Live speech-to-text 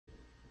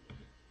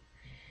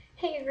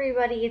Hey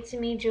everybody, it's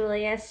me,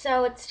 Julia.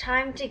 So it's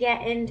time to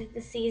get into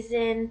the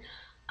season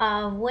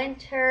of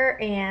winter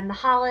and the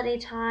holiday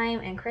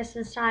time and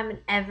Christmas time and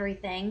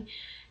everything.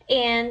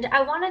 And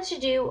I wanted to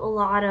do a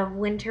lot of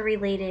winter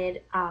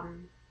related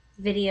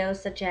videos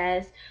such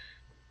as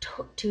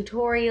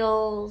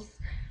tutorials,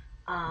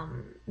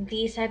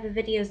 these type of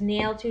videos,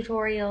 nail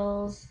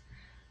tutorials,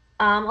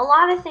 a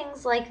lot of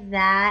things like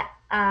that.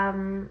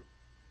 And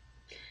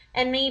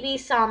maybe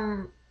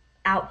some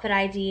outfit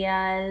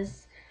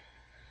ideas.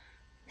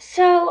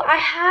 So I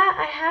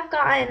have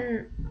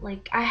gotten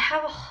like I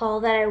have a haul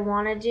that I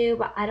want to do,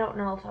 but I don't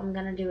know if I'm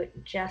gonna do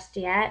it just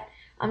yet.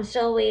 I'm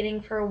still waiting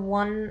for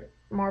one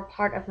more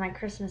part of my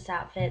Christmas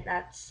outfit.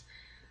 That's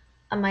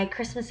my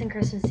Christmas and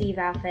Christmas Eve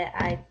outfit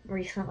I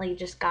recently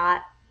just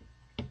got,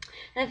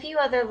 and a few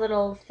other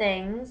little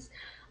things.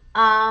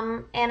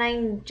 And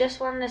I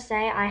just wanted to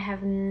say I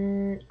have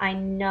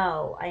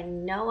not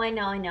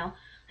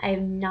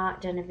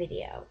done a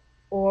video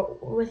or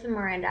with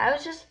Miranda. I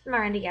was just with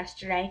Miranda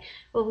yesterday,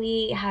 but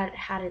we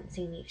hadn't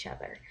seen each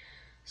other.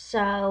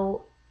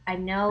 So I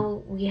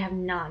know we have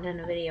not done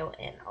a video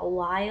in a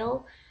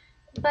while,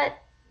 but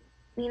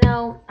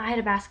I had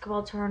a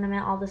basketball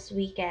tournament all this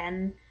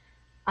weekend,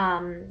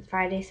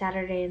 Friday,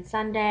 Saturday, and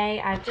Sunday.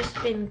 I've just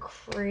been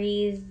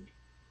crazy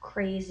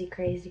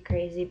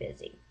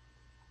busy.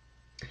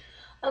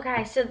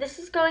 Okay, so this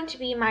is going to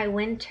be my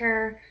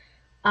winter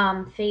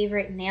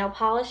favorite nail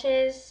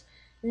polishes.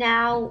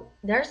 Now,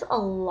 there's a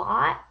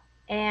lot,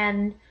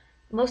 and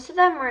most of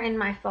them were in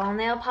my fall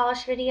nail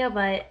polish video,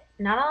 but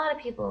not a lot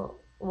of people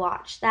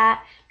watched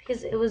that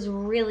because it was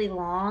really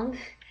long.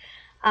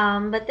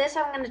 But this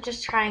I'm going to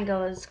just try and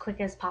go as quick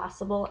as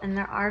possible, and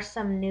there are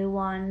some new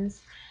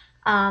ones.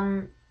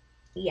 Um,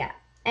 yeah.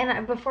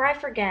 And before I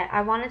forget,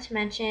 I wanted to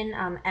mention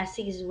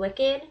Essie's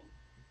Wicked.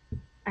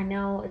 I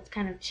know it's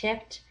kind of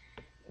chipped,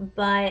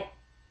 but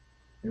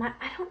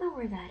I don't know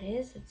where that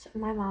is. It's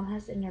my mom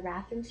has it in her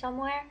bathroom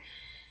somewhere.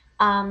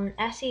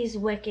 Essie's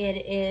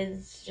Wicked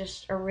is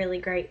just a really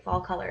great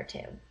fall color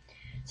too.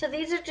 So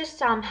these are just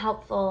some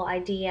helpful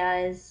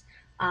ideas.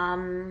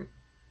 Um,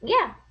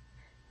 yeah.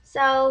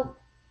 So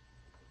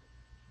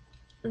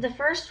the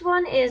first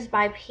one is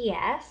by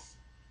PS.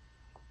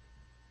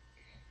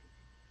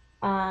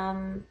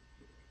 Um,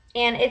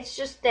 and it's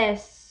just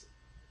this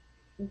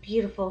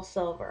beautiful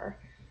silver.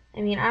 I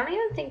mean, I don't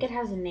even think it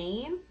has a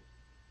name,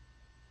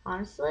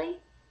 honestly.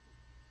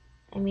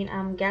 I mean,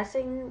 I'm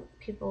guessing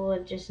people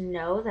would just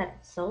know that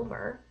it's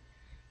silver,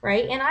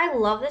 right? And I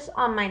love this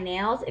on my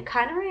nails. It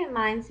kind of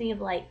reminds me of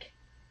like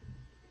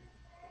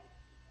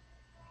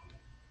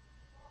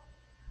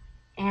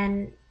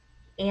an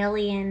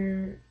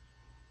alien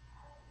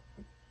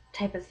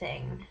type of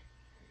thing.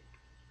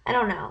 I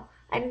don't know.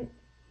 I'm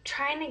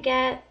trying to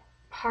get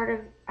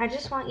I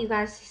just want you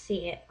guys to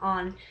see it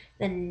on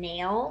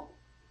the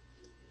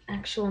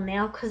actual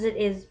nail, because it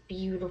is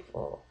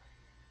beautiful.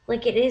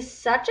 Like, it is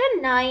such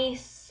a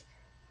nice,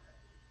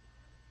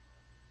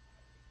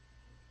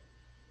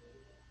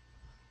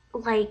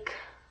 like,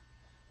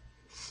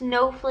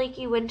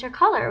 snowflakey winter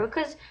color.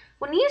 Because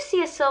when you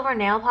see a silver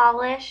nail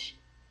polish,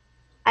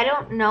 I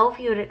don't know if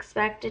you would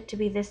expect it to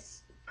be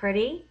this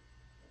pretty.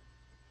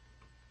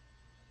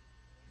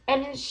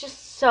 And it's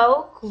just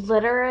so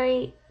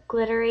glittery.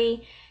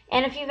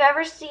 And if you've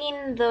ever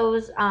seen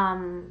those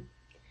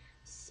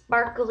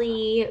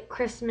sparkly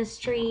Christmas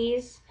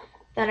trees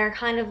that are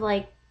kind of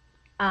like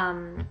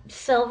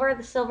silver,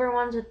 the silver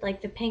ones with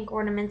like the pink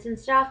ornaments and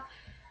stuff,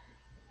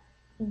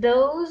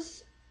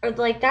 those are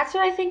like, that's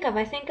what I think of.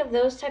 I think of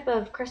those type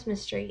of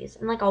Christmas trees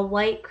and like a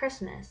white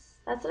Christmas.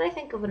 That's what I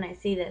think of when I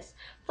see this.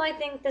 So I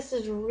think this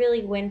is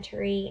really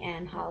wintry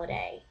and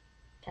holiday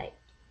type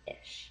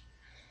ish.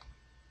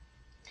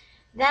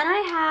 Then I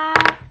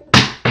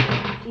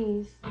have,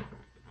 geez.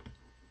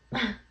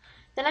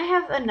 Then I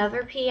have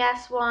another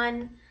PS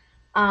one.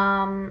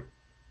 Um,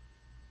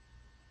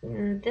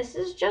 this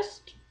is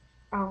just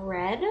a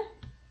red.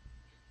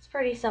 It's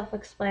pretty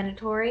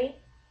self-explanatory.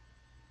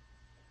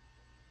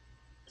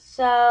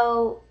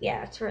 So,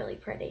 yeah, it's really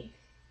pretty.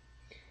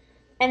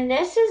 And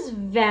this is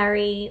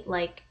very,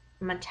 like,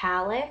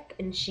 metallic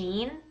and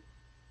sheen.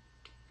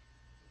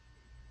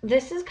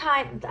 This is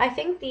I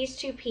think these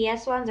two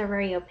PS ones are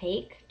very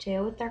opaque,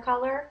 too, with their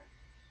color.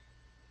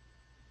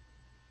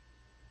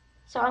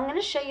 So I'm going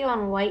to show you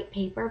on white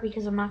paper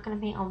because I'm not going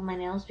to paint all of my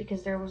nails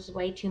because there was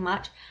way too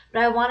much.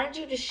 But I wanted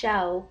to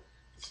show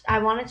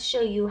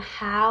you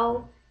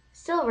how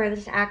silver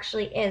this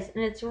actually is.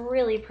 And it's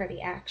really pretty,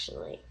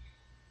 actually.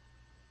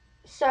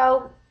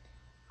 So,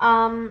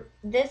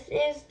 this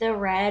is the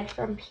red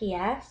from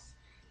PS.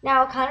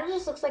 Now, it kind of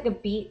just looks like a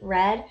beet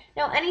red.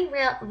 Now, any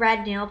real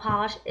red nail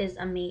polish is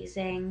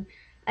amazing.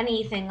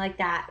 Anything like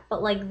that.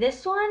 But, like,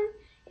 this one,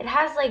 it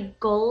has, like,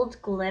 gold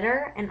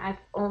glitter. And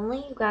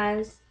you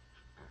guys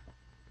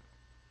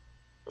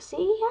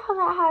see how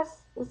that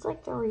it's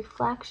like the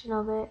reflection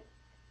of it.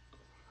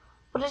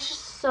 But it's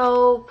just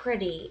so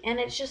pretty. And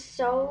it's just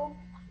so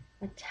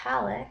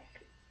metallic.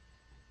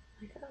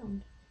 My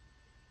phone.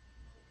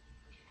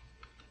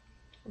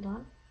 Hold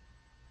on.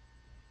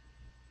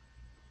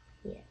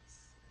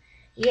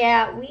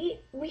 Yeah, we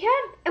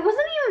had it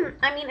wasn't even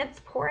I mean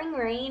it's pouring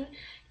rain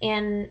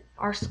and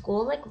our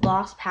school like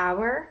lost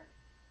power,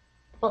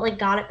 but like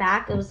got it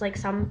back. It was like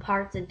some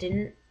parts it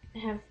didn't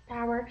have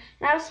power.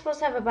 And I was supposed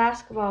to have a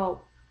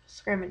basketball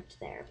scrimmage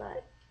there,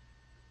 but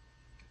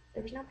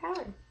there was no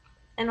power.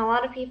 And a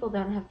lot of people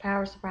don't have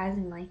power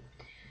surprisingly.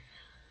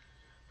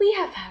 We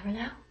have power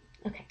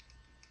though. Okay.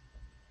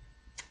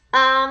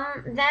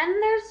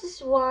 Then there's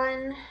this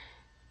one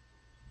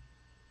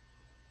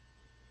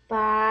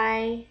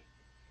by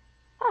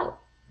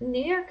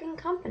New York and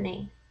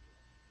Company.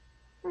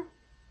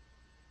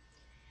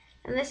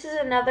 And this is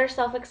another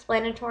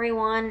self-explanatory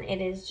one.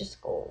 It is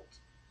just gold.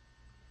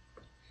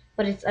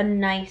 But it's a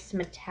nice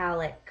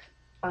metallic,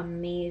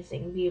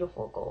 amazing,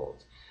 beautiful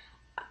gold.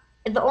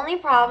 The only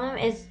problem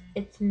is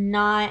it's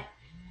not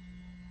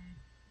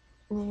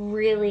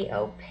really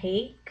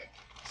opaque.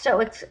 So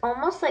it's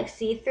almost like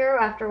see-through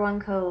after one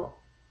coat.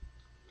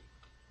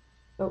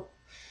 Oh,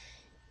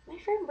 my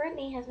friend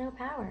Brittany has no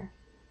power.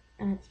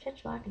 And it's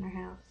pitch black in her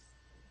house.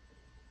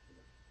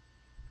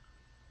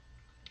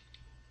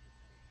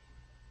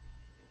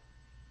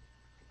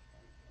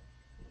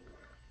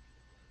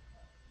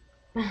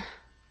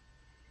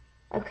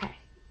 Okay,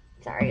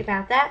 sorry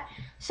about that.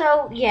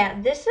 So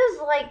yeah, this is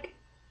like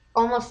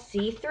almost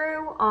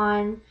see-through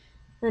on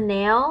the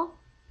nail,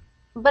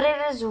 but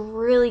it is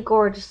really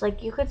gorgeous.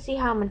 Like you could see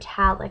how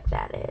metallic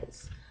that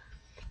is.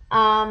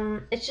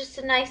 It's just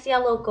a nice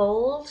yellow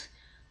gold,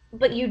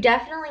 but you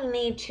definitely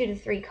need 2 to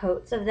 3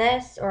 coats of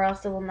this or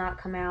else it will not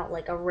come out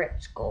like a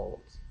rich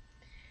gold.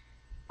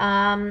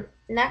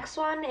 Next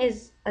one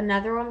is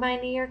another one by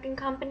New York and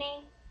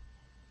Company.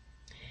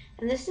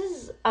 And this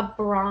is a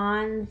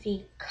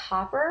bronzy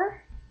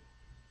copper.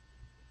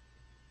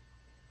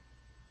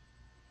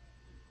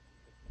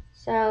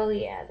 So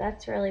yeah,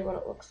 that's really what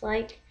it looks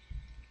like.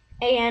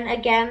 And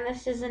again,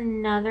 this is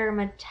another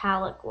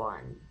metallic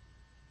one.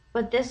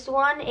 But this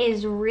one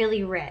is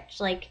really rich.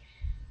 Like,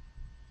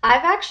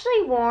 I've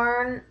actually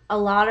worn a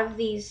lot of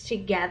these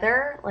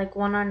together, like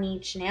one on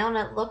each nail, and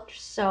it looked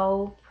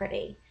so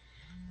pretty.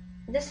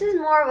 This is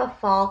more of a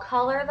fall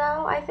color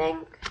though, I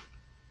think.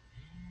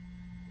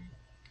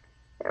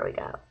 There we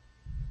go.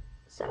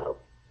 So,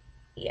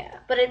 yeah,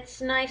 but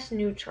it's nice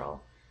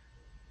neutral.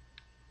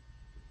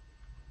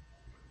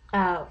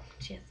 Oh,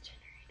 she has a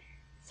generator.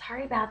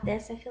 Sorry about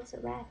this. I feel so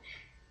bad.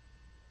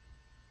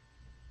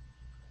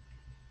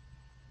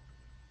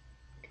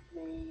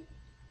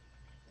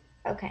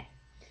 Okay.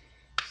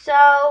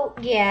 So,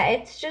 yeah,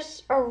 it's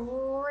just a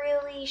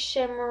really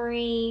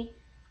shimmery,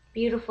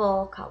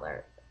 beautiful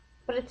color.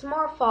 But it's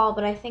more fall,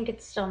 but I think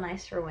it's still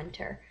nice for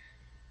winter.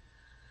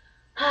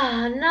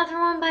 Another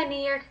one by New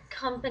York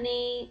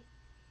Company.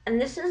 And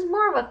this is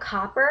more of a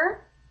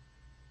copper.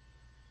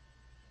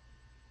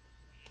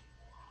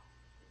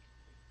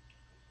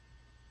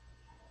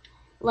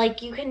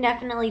 Like, you can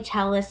definitely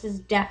tell this is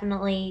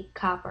definitely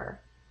copper.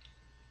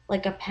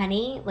 Like a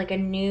penny, like a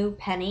new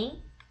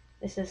penny.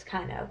 This is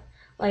kind of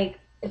like,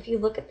 if you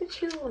look at the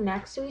two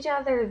next to each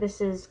other,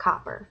 this is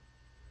copper.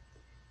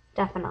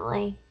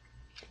 Definitely.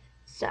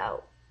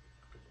 So,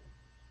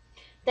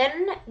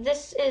 then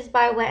this is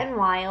by Wet n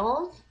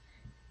Wild.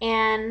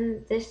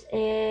 And this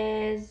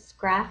is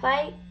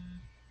graphite.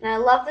 And I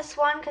love this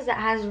one because it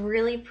has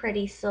really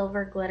pretty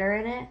silver glitter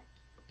in it.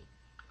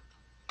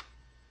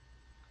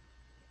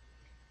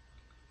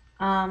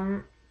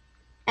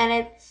 And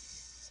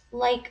it's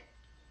like,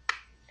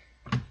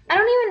 I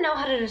don't even know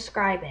how to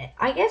describe it.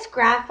 I guess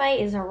graphite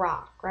is a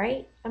rock,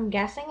 right? I'm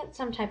guessing it's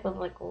some type of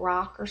like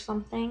rock or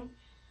something.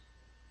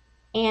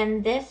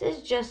 And this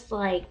is just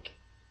like,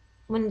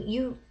 when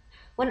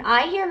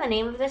I hear the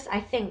name of this, I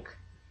think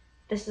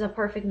this is a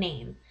perfect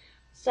name.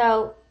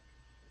 So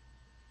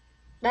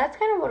that's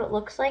kind of what it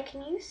looks like.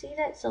 Can you see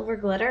that silver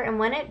glitter? And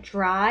when it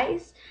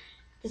dries,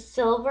 the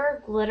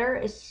silver glitter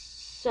is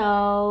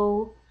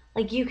so,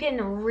 like you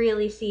can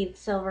really see the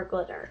silver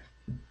glitter.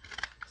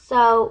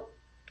 So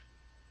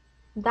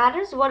that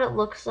is what it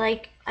looks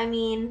like. I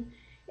mean,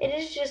 it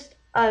is just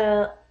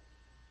a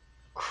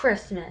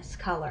Christmas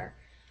color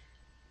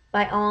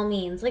by all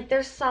means. Like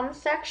there's some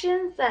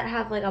sections that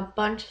have like a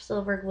bunch of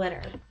silver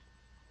glitter.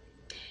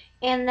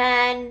 And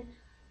then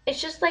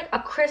it's just like a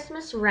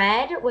Christmas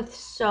red with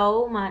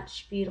so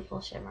much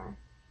beautiful shimmer.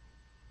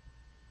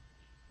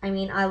 I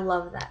mean, I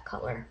love that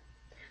color.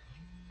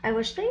 I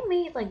wish they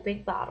made like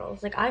big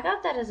bottles. Like I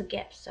got that as a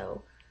gift,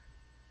 so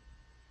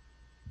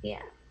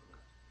yeah.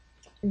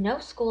 No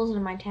schools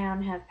in my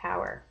town have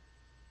power.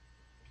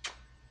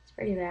 It's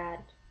pretty bad.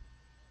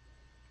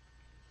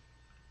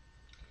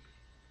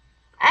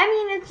 I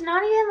mean, it's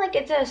not even like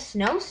it's a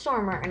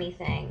snowstorm or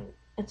anything.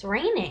 It's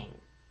raining.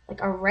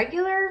 Like a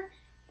regular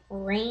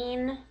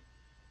rainstorm.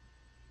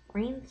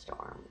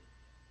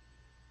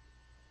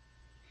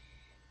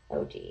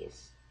 Oh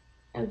geez.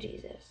 Oh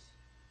Jesus.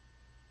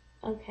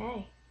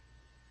 Okay.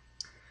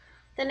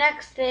 The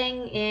next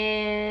thing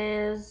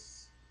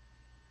is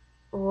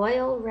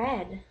royal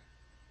red,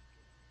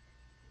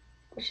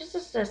 which is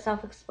just a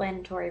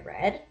self-explanatory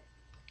red.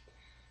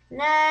 And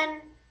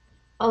then,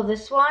 oh,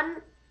 this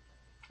one,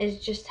 It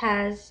just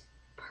has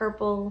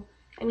purple.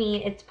 I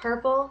mean, it's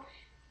purple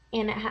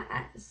and it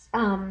has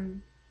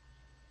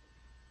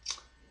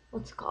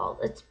what's it called?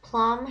 It's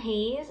plum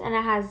haze and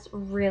it has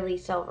really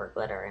silver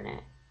glitter in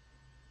it.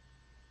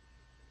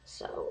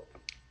 So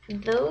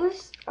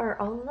those are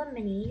all the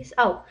minis.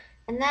 Oh,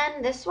 and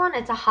then this one,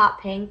 it's a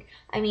hot pink.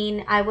 I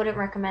mean, I wouldn't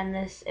recommend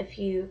this if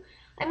you,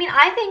 I mean,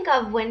 I think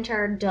of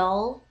winter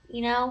dull,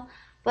 you know,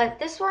 but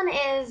this one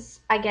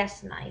is, I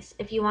guess, nice.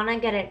 If you want to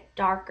get it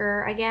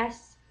darker, I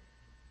guess.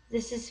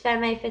 This is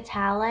Femme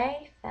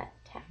Fatale.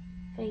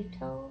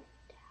 Fatal?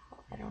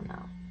 I don't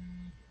know.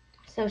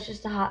 So it's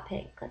just a hot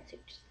pink. Let's see.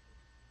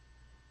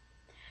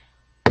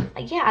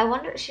 Yeah, I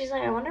wonder, she's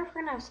like, I wonder if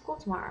we're going to have school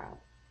tomorrow.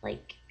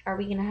 Like, are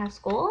we going to have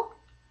school?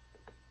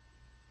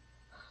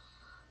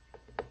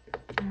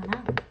 I don't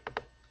know.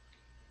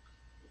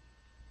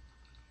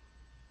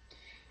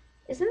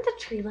 Isn't the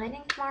tree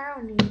lighting tomorrow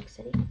in New York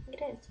City? I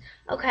think it is.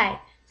 Okay,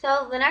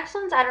 so the next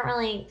ones, I don't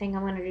really think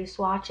I'm going to do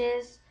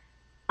swatches.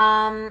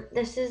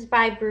 This is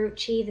by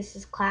Brucci. This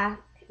is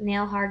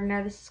Nail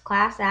Hardener. This is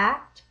Class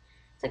Act.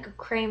 It's like a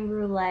creme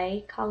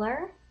brulee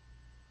color.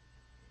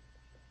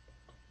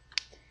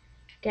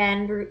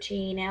 Again,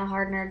 Brucci Nail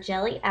Hardener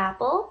Jelly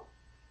Apple.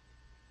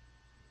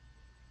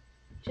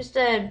 Just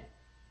a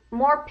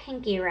more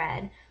pinky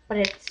red, but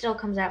it still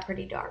comes out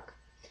pretty dark.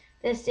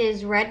 This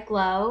is Red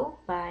Glow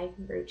by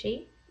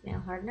Brucci Nail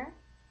Hardener.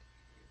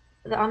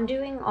 I'm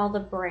doing all the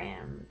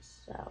brands,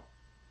 so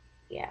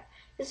yeah.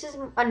 This is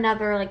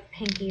another like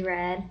pinky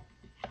red.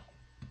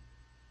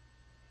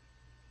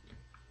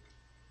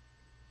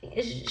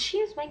 She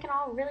is making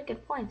all really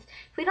good points.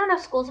 If we don't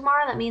have school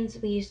tomorrow, that means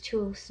we use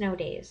 2 snow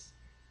days.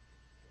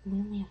 We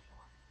only have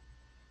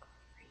 4.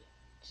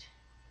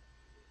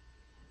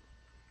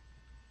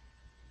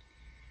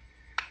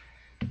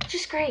 Great. Which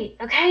is great.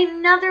 Okay,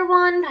 another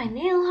one by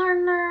Nail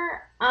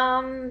Hardener.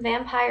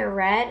 Vampire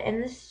Red,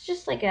 and this is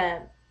just like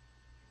a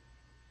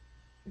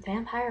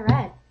vampire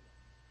red.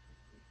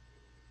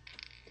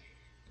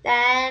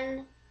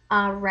 Then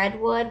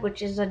Redwood,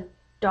 which is a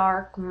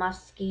dark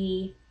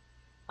musky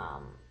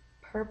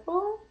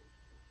purple,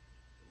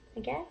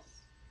 I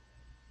guess.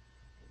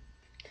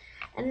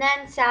 And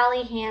then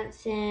Sally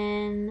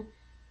Hansen,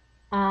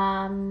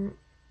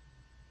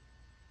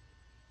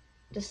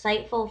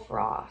 Deceitful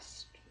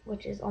Frost,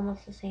 which is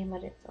almost the same,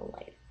 but it's a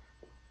light.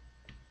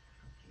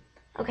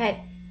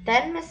 Okay,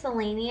 then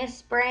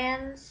miscellaneous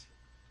brands.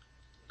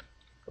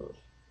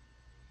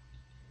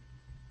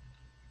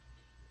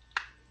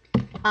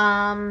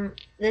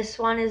 This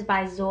one is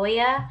by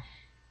Zoya.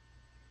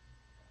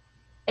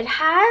 It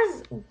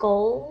has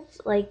gold,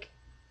 like,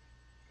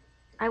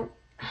 I'm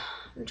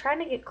trying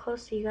to get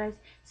close to you guys.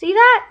 See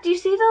that? Do you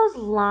see those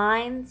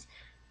lines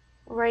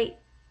right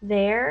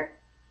there?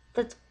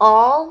 That's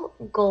all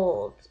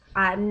gold.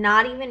 I'm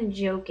not even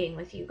joking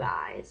with you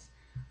guys.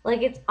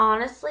 Like, it's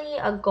honestly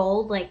a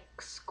gold, like,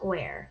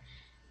 square.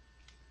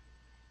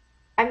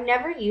 I've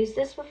never used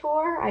this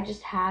before. I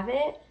just have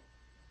it.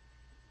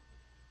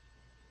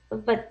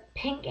 But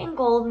pink and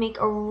gold make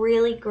a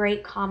really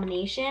great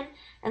combination.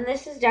 And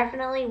this is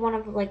definitely one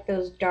of, like,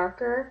 those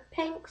darker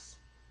pinks.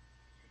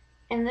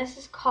 And this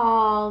is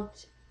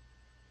called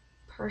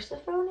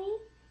Persephone?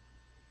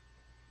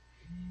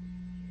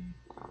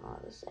 I don't know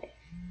what to say.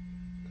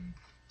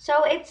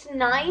 So it's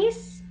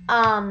nice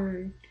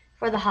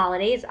for the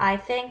holidays, I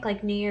think,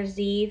 like New Year's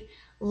Eve,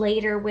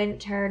 later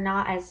winter,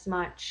 not as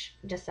much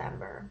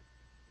December.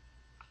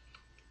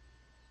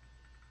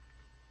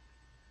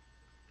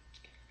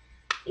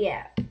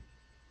 Yeah.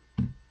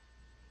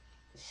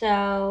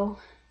 So,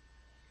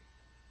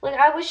 like,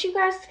 I wish you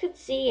guys could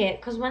see it,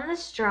 because when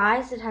this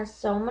dries, it has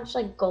so much,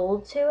 like,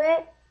 gold to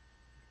it.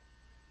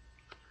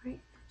 Right,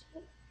 that's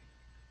it.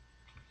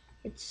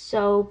 It's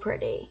so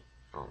pretty.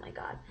 Oh my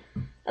god.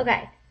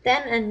 Okay,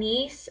 then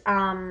Anise,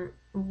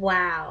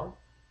 wow.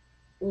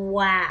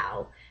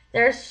 Wow.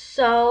 There's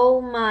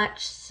so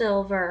much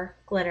silver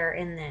glitter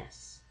in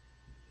this.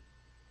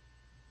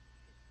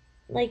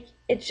 Like,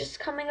 it's just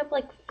coming up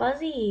like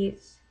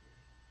fuzzies.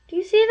 Do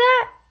you see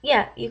that?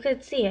 Yeah, you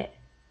could see it.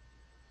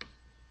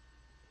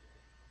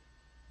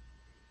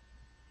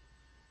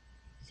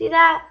 See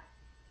that?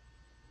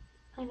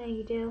 I know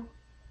you do.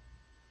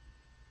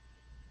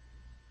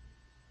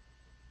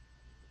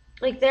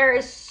 Like, there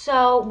is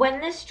so,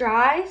 when this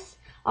dries,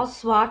 I'll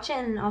swatch it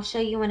and I'll show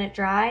you when it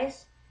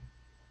dries.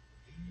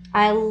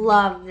 I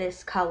love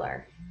this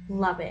color.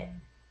 Love it.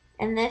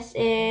 And this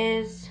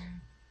is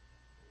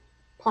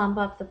Plump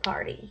Up the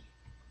Party.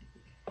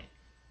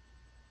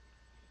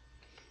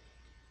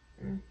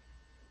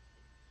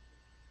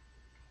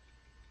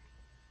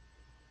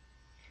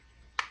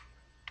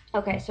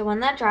 Okay, so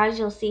when that dries,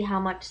 you'll see how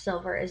much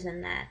silver is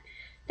in that.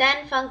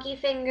 Then Funky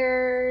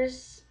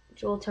Fingers,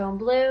 Jewel Tone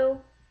Blue,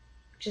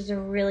 which is a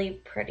really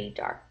pretty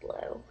dark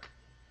blue.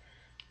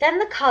 Then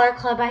the Color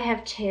Club, I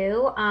have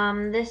 2.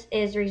 This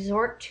is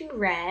Resort to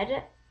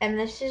Red, and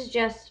this is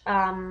just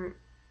a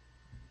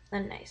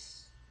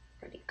nice,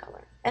 pretty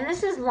color. And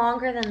this is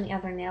longer than the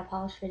other nail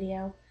polish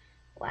video.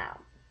 Wow.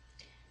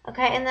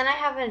 Okay, and then I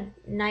have a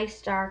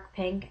nice dark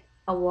pink,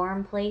 a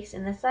warm place,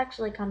 and this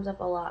actually comes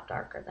up a lot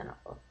darker than it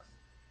looks.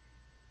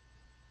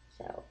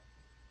 So,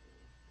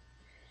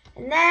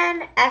 and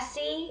then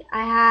Essie,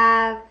 I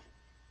have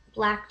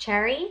black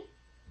cherry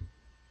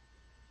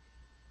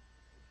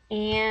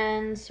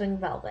and swing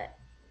velvet.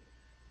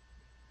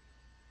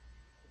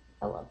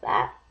 I love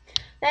that.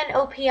 Then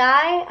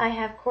OPI, I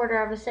have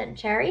quarter of a cent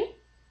cherry.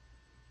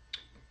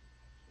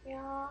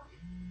 Yeah.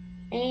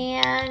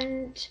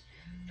 And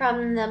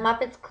from the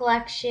Muppets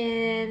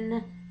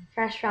collection,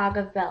 Fresh Frog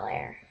of Bel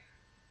Air.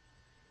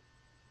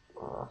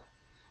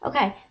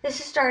 Okay, this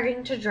is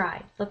starting to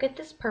dry. Look at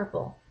this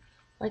purple.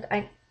 Like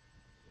I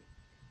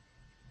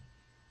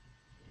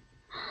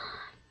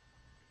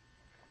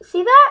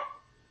see that?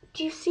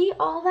 Do you see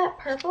all that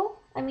purple?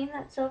 I mean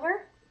that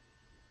silver?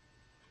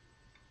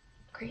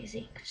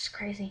 Crazy. Just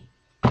crazy.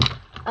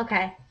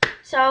 Okay.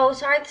 So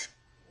sorry this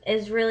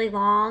is really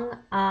long.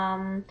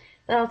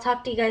 But I'll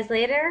talk to you guys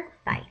later.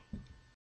 Bye.